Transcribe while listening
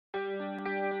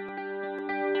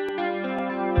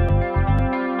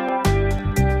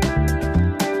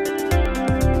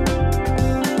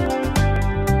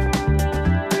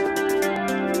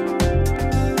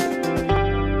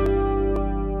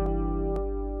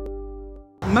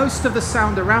most of the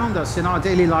sound around us in our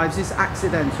daily lives is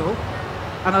accidental,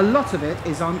 and a lot of it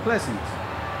is unpleasant.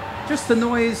 Just the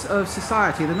noise of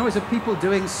society, the noise of people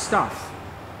doing stuff.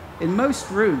 In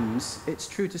most rooms, it's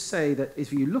true to say that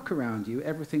if you look around you,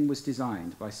 everything was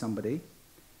designed by somebody.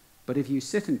 But if you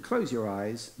sit and close your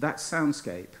eyes, that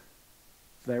soundscape,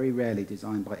 very rarely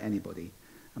designed by anybody.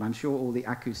 And I'm sure all the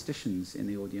acousticians in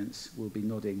the audience will be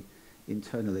nodding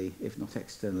internally, if not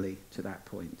externally, to that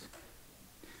point.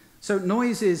 So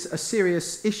noise is a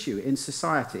serious issue in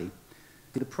society.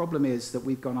 The problem is that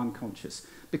we've gone unconscious.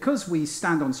 Because we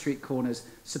stand on street corners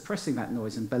suppressing that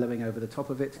noise and bellowing over the top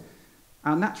of it,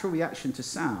 our natural reaction to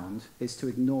sound is to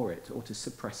ignore it or to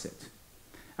suppress it.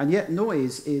 And yet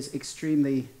noise is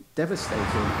extremely devastating.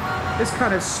 This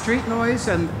kind of street noise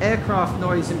and aircraft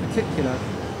noise in particular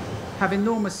have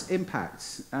enormous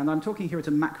impacts. And I'm talking here at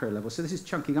a macro level, so this is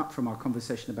chunking up from our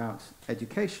conversation about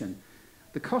education.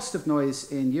 The cost of noise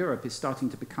in Europe is starting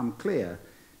to become clear.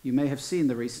 You may have seen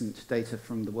the recent data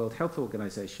from the World Health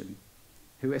Organization,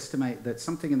 who estimate that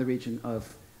something in the region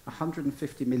of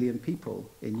 150 million people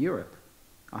in Europe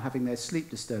are having their sleep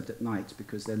disturbed at night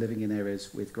because they're living in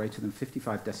areas with greater than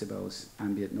 55 decibels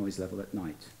ambient noise level at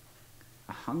night.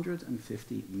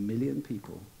 150 million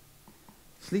people.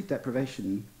 Sleep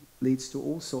deprivation leads to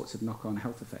all sorts of knock-on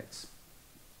health effects.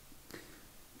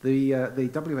 The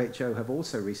WHO have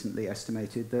also recently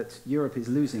estimated that Europe is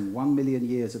losing 1 million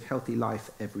years of healthy life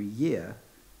every year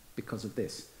because of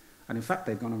this. And in fact,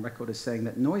 they've gone on record as saying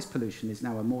that noise pollution is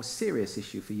now a more serious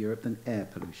issue for Europe than air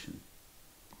pollution.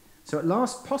 So at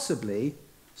last, possibly,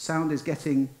 sound is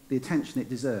getting the attention it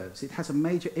deserves. It has a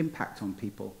major impact on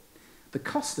people. The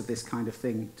cost of this kind of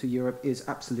thing to Europe is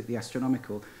absolutely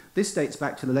astronomical. This dates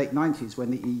back to the late 90s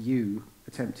when the EU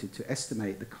attempted to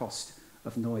estimate the cost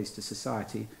of noise to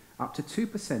society up to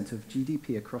 2% of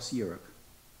GDP across Europe.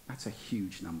 That's a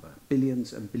huge number,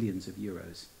 billions and billions of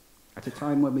euros, at a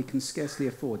time when we can scarcely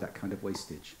afford that kind of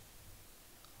wastage.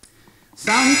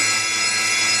 Sound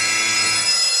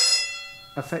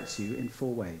affects you in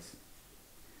 4 ways.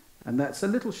 And that's a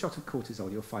little shot of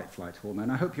cortisol, your fight-flight hormone.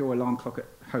 I hope your alarm clock at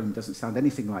home doesn't sound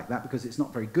anything like that, because it's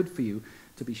not very good for you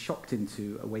to be shocked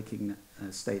into a waking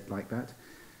state like that.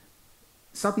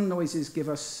 Sudden noises give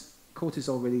us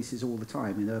cortisol releases all the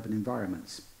time in urban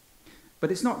environments.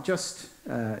 But it's not just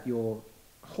your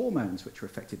hormones which are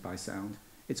affected by sound.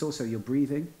 It's also your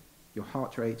breathing, your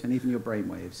heart rate, and even your brain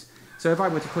waves. So if I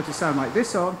were to put a sound like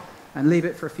this on and leave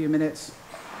it for a few minutes,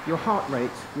 your heart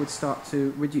rate would start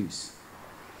to reduce.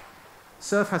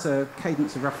 Surf has a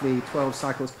cadence of roughly 12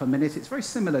 cycles per minute. It's very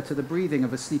similar to the breathing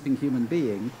of a sleeping human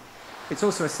being. It's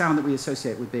also a sound that we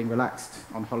associate with being relaxed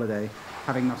on holiday,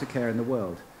 having not a care in the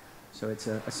world. So it's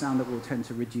a sound that will tend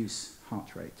to reduce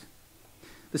heart rate.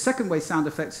 The second way sound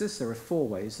affects us, there are 4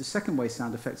 ways. The second way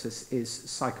sound affects us is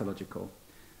psychological.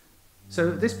 So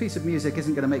this piece of music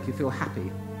isn't going to make you feel happy.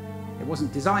 It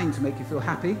wasn't designed to make you feel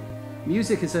happy.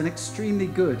 Music is an extremely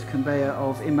good conveyor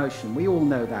of emotion. We all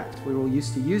know that. We're all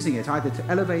used to using it either to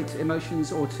elevate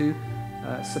emotions or to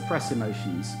suppress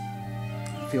emotions.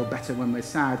 Feel better when we're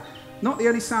sad. Not the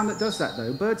only sound that does that,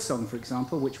 though. Birdsong, for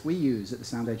example, which we use at the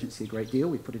Sound Agency a great deal.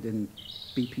 We put it in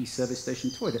BP service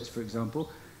station toilets, for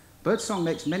example. Birdsong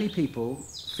makes many people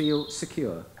feel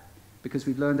secure, because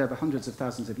we've learned over hundreds of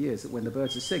thousands of years that when the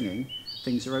birds are singing,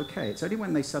 things are okay. It's only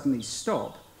when they suddenly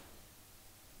stop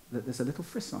that there's a little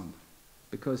frisson,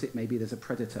 because it maybe there's a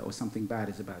predator or something bad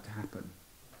is about to happen.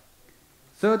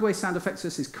 Third way sound affects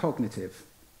us is cognitive.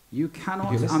 You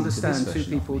cannot understand 2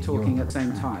 people talking at the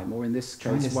same time, or in this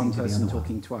case, 1 person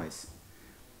talking twice.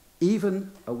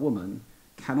 Even a woman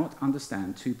cannot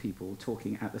understand 2 people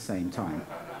talking at the same time.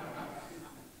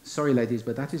 Sorry, ladies,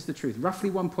 but that is the truth. Roughly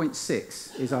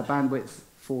 1.6 is our bandwidth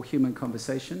for human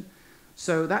conversation.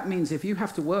 So that means if you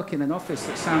have to work in an office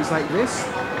that sounds like this,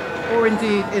 or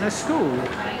indeed in a school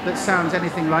that sounds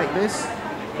anything like this,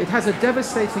 it has a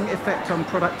devastating effect on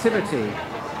productivity.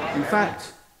 In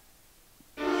fact,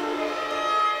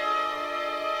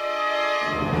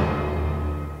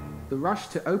 the rush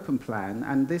to open plan,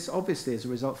 and this obviously is a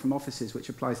result from offices which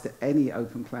applies to any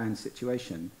open plan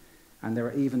situation, and there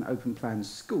are even open plan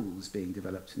schools being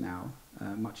developed now,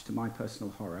 much to my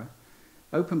personal horror.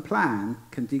 Open plan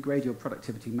can degrade your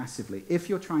productivity massively if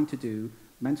you're trying to do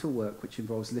mental work which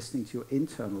involves listening to your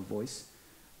internal voice.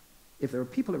 If there are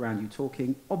people around you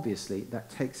talking, obviously that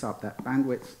takes up that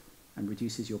bandwidth and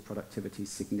reduces your productivity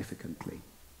significantly.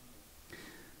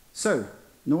 So,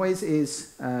 noise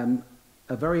is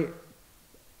a very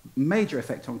major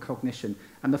effect on cognition.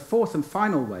 And the 4th and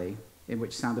final way in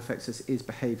which sound affects us is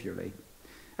behaviorally.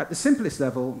 At the simplest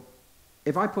level,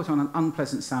 if I put on an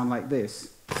unpleasant sound like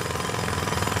this,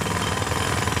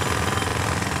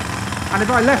 And if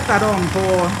I left that on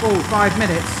for 5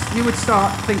 minutes, you would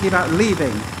start thinking about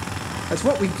leaving. That's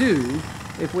what we do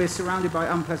if we're surrounded by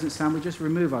unpleasant sound. We just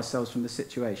remove ourselves from the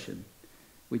situation.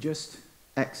 We just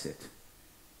exit.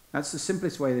 That's the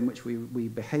simplest way in which we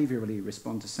behaviorally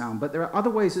respond to sound. But there are other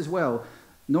ways as well.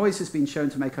 Noise has been shown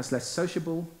to make us less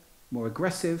sociable, more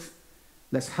aggressive,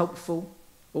 less helpful,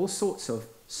 all sorts of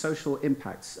social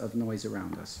impacts of noise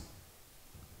around us.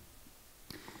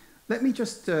 Let me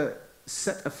just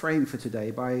set a frame for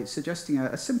today by suggesting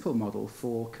a simple model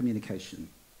for communication.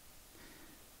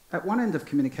 At one end of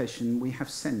communication, we have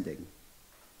sending.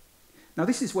 Now,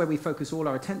 this is where we focus all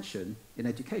our attention in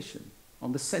education,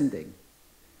 on the sending.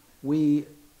 We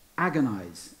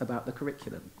agonize about the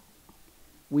curriculum.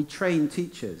 We train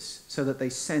teachers so that they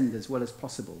send as well as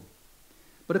possible.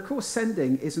 But of course,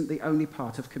 sending isn't the only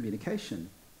part of communication.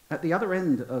 At the other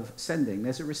end of sending,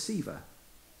 there's a receiver.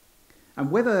 And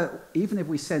whether, even if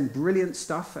we send brilliant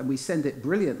stuff and we send it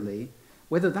brilliantly,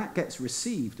 whether that gets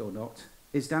received or not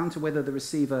is down to whether the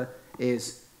receiver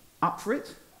is up for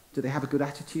it. Do they have a good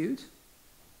attitude?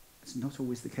 It's not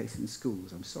always the case in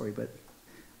schools. I'm sorry, but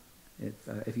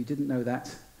if you didn't know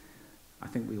that, I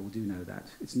think we all do know that.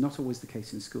 It's not always the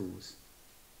case in schools.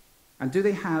 And do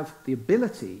they have the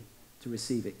ability to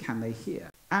receive it? Can they hear?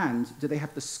 And do they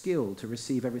have the skill to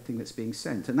receive everything that's being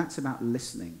sent? And that's about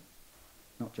listening,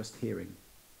 not just hearing.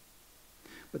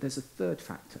 But there's a third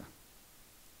factor.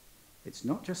 It's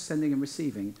not just sending and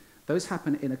receiving. Those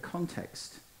happen in a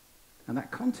context. And that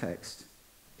context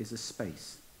is a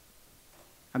space.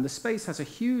 And the space has a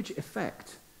huge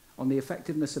effect on the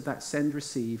effectiveness of that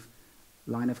send-receive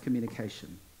line of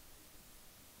communication.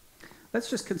 Let's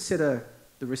just consider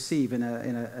the receive in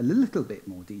a little bit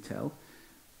more detail.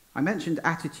 I mentioned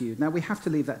attitude. Now, we have to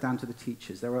leave that down to the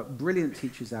teachers. There are brilliant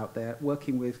teachers out there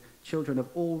working with children of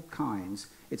all kinds.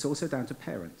 It's also down to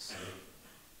parents.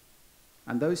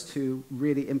 And those two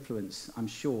really influence, I'm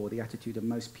sure, the attitude of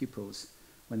most pupils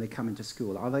when they come into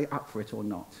school. Are they up for it or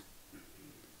not?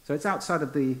 So it's outside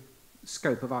of the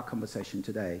scope of our conversation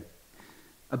today.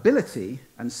 Ability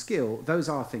and skill, those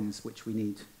are things which we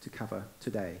need to cover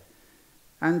today.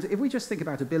 And if we just think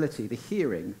about ability, the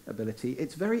hearing ability,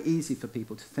 it's very easy for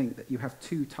people to think that you have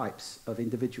two types of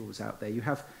individuals out there. You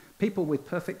have people with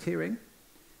perfect hearing,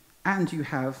 and you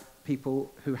have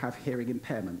people who have hearing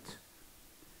impairment.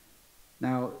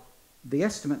 Now, the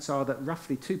estimates are that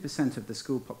roughly 2% of the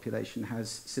school population has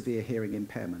severe hearing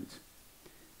impairment.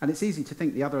 And it's easy to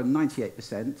think the other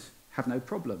 98% have no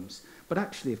problems. But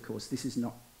actually, of course, this is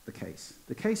not the case.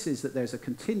 The case is that there's a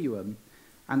continuum,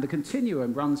 and the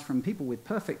continuum runs from people with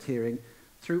perfect hearing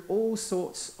through all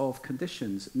sorts of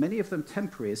conditions, many of them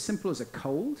temporary, as simple as a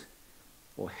cold,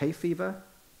 or hay fever,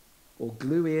 or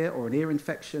glue ear, or an ear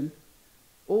infection,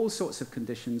 all sorts of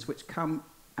conditions which come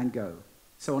and go.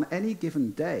 So on any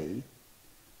given day,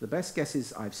 the best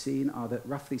guesses I've seen are that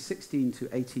roughly 16 to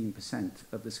 18%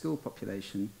 of the school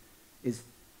population is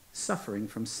suffering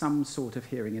from some sort of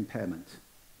hearing impairment.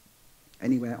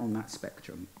 Anywhere on that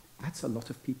spectrum. That's a lot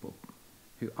of people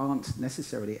who aren't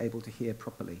necessarily able to hear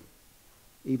properly,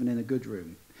 even in a good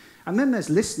room. And then there's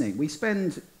listening. We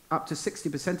spend up to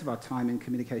 60% of our time in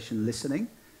communication listening,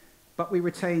 but we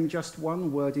retain just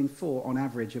 1 word in 4 on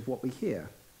average of what we hear.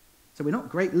 So we're not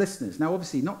great listeners. Now,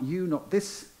 obviously, not you, not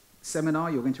this seminar.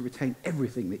 You're going to retain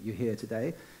everything that you hear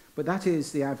today, but that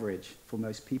is the average for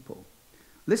most people.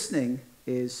 Listening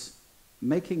is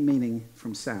making meaning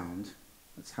from sound.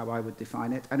 That's how I would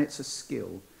define it, and it's a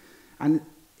skill. And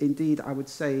indeed, I would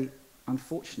say,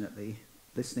 unfortunately,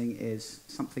 listening is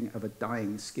something of a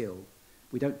dying skill.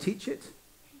 We don't teach it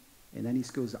in any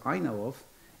schools that I know of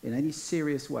in any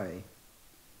serious way.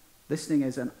 Listening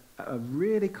is a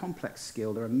really complex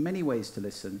skill. There are many ways to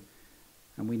listen,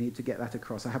 and we need to get that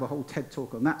across. I have a whole TED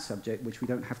talk on that subject, which we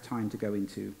don't have time to go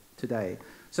into today.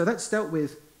 So that's dealt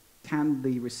with, can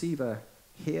the receiver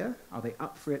hear? Are they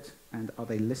up for it? And are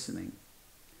they listening?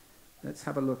 Let's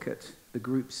have a look at the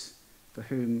groups for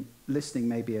whom listening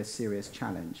may be a serious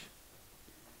challenge.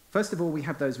 First of all, we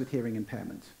have those with hearing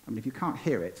impairment. I mean, if you can't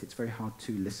hear it, it's very hard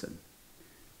to listen.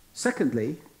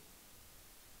 Secondly,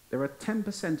 there are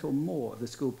 10% or more of the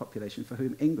school population for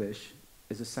whom English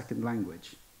is a second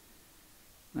language.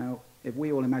 Now, if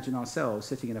we all imagine ourselves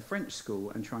sitting in a French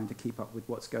school and trying to keep up with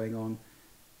what's going on,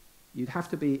 you'd have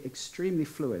to be extremely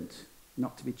fluent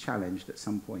not to be challenged at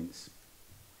some points.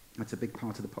 That's a big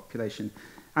part of the population.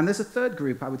 And there's a third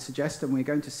group I would suggest, and we're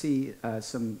going to see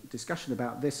some discussion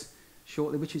about this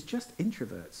shortly, which is just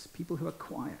introverts, people who are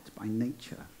quiet by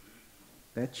nature.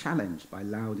 They're challenged by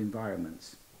loud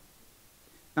environments.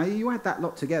 Now, you add that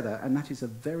lot together, and that is a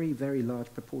very, very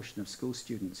large proportion of school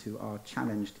students who are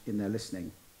challenged in their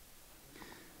listening.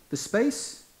 The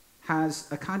space has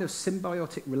a kind of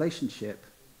symbiotic relationship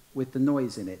with the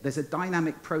noise in it. There's a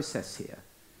dynamic process here,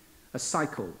 a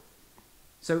cycle.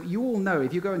 So you all know,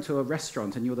 if you go into a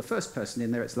restaurant and you're the first person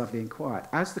in there, it's lovely and quiet.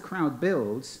 As the crowd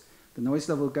builds, the noise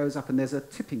level goes up and there's a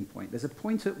tipping point. There's a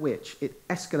point at which it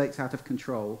escalates out of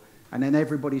control and then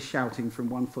everybody's shouting from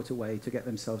 1 foot away to get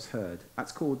themselves heard.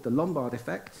 That's called the Lombard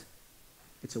effect.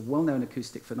 It's a well-known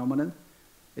acoustic phenomenon.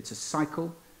 It's a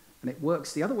cycle, and it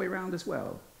works the other way around as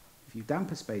well. If you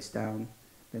damp a space down,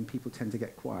 then people tend to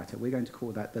get quieter. We're going to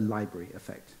call that the library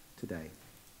effect today.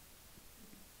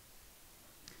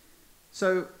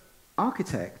 So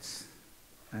architects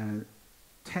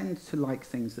tend to like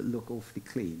things that look awfully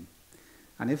clean.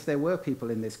 And if there were people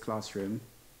in this classroom,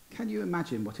 can you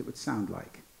imagine what it would sound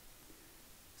like?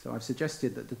 So I've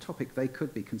suggested that the topic they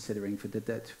could be considering for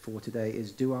today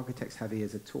is, do architects have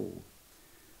ears at all?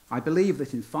 I believe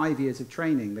that in 5 years of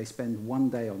training, they spend 1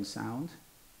 day on sound.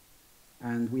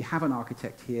 And we have an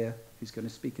architect here who's going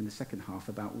to speak in the second half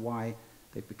about why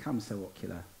they've become so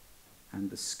ocular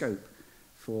and the scope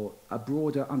for a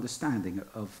broader understanding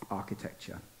of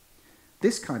architecture.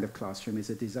 This kind of classroom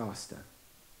is a disaster.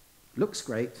 Looks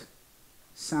great,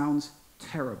 sounds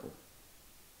terrible.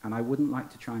 And I wouldn't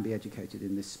like to try and be educated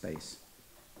in this space.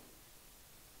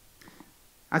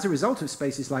 As a result of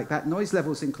spaces like that, noise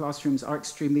levels in classrooms are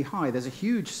extremely high. There's a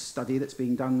huge study that's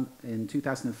being done in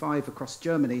 2005 across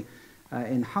Germany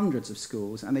in hundreds of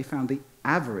schools, and they found the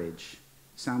average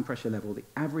sound pressure level, the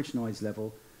average noise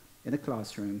level in a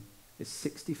classroom is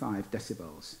 65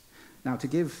 decibels. Now the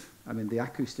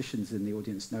acousticians in the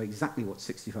audience know exactly what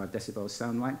 65 decibels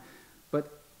sound like,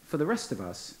 but for the rest of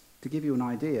us, to give you an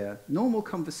idea, normal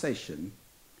conversation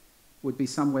would be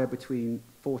somewhere between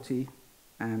 40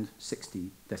 and 60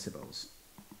 decibels.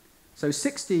 So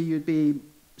 60, you'd be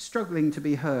struggling to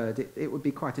be heard. It would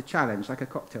be quite a challenge, like a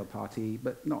cocktail party,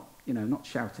 but not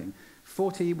shouting.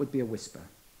 40 would be a whisper,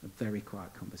 a very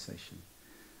quiet conversation.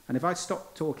 And if I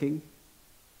stopped talking,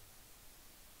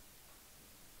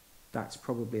 that's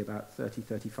probably about 30,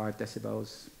 35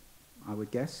 decibels, I would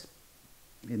guess,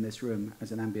 in this room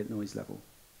as an ambient noise level.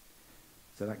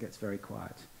 So that gets very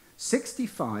quiet.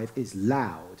 65 is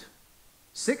loud.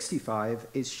 65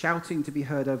 is shouting to be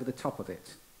heard over the top of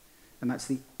it. And that's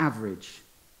the average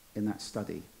in that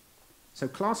study. So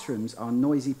classrooms are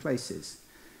noisy places.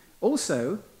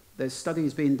 Also, there's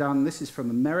studies being done, this is from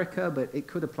America, but it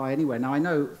could apply anywhere. Now I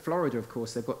know Florida, of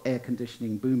course, they've got air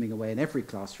conditioning booming away in every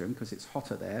classroom because it's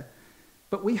hotter there.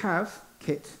 But we have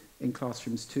kit in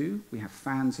classrooms too. We have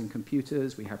fans in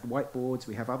computers, we have whiteboards,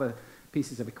 we have other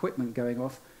pieces of equipment going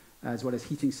off, as well as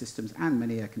heating systems and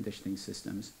many air conditioning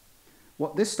systems.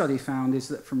 What this study found is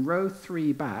that from row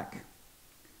 3 back,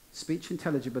 speech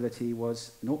intelligibility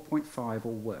was 0.5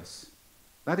 or worse.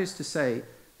 That is to say,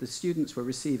 the students were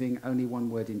receiving only 1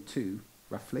 word in 2,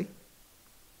 roughly.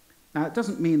 Now, it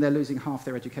doesn't mean they're losing half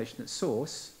their education at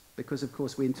source, because, of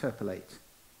course, we interpolate.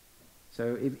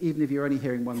 So even if you're only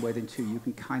hearing 1 word in 2, you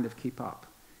can kind of keep up.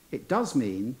 It does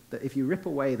mean that if you rip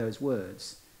away those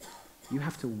words, you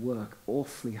have to work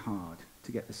awfully hard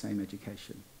to get the same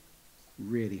education.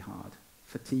 Really hard.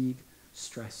 Fatigue,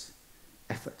 stress,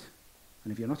 effort.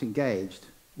 And if you're not engaged,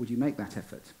 would you make that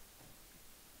effort?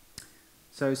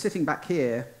 So sitting back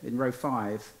here in row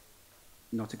 5,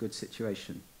 not a good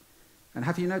situation. And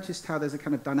have you noticed how there's a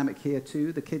kind of dynamic here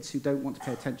too? The kids who don't want to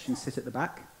pay attention sit at the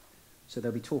back, so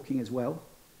they'll be talking as well.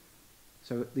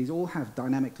 So these all have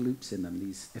dynamic loops in them,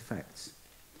 these effects.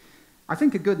 I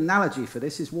think a good analogy for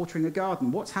this is watering a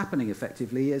garden. What's happening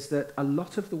effectively is that a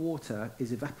lot of the water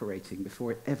is evaporating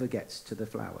before it ever gets to the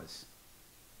flowers.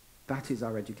 That is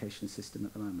our education system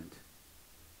at the moment.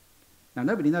 Now,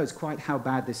 nobody knows quite how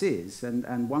bad this is,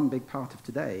 and one big part of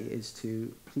today is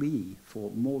to plea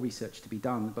for more research to be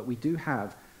done, but we do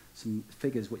have some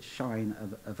figures which shine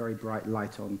a very bright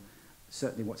light on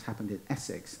certainly what's happened in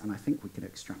Essex, and I think we can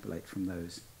extrapolate from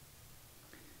those.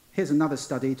 Here's another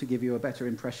study to give you a better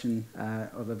impression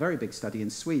of a very big study in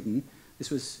Sweden. This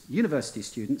was university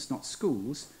students, not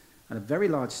schools, and a very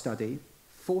large study.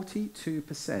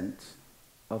 42%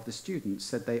 of the students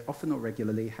said they often or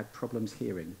regularly had problems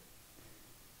hearing.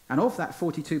 And of that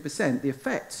 42%, the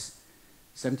effects,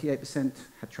 78%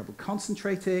 had trouble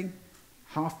concentrating,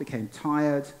 half became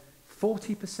tired,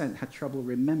 40% had trouble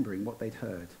remembering what they'd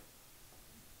heard.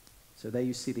 So there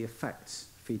you see the effects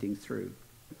feeding through.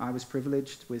 I was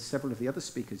privileged with several of the other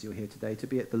speakers you'll hear today to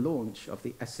be at the launch of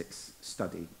the Essex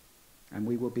study. And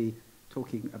we will be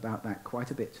talking about that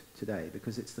quite a bit today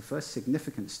because it's the first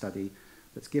significant study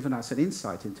that's given us an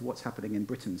insight into what's happening in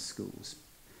Britain's schools.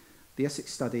 The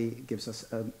Essex study gives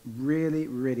us a really,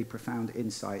 really profound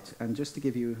insight. And just to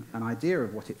give you an idea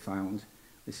of what it found,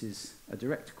 this is a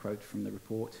direct quote from the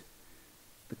report.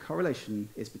 The correlation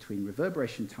is between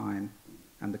reverberation time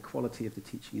and the quality of the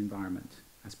teaching environment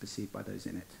as perceived by those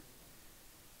in it.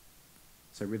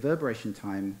 So reverberation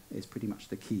time is pretty much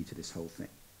the key to this whole thing.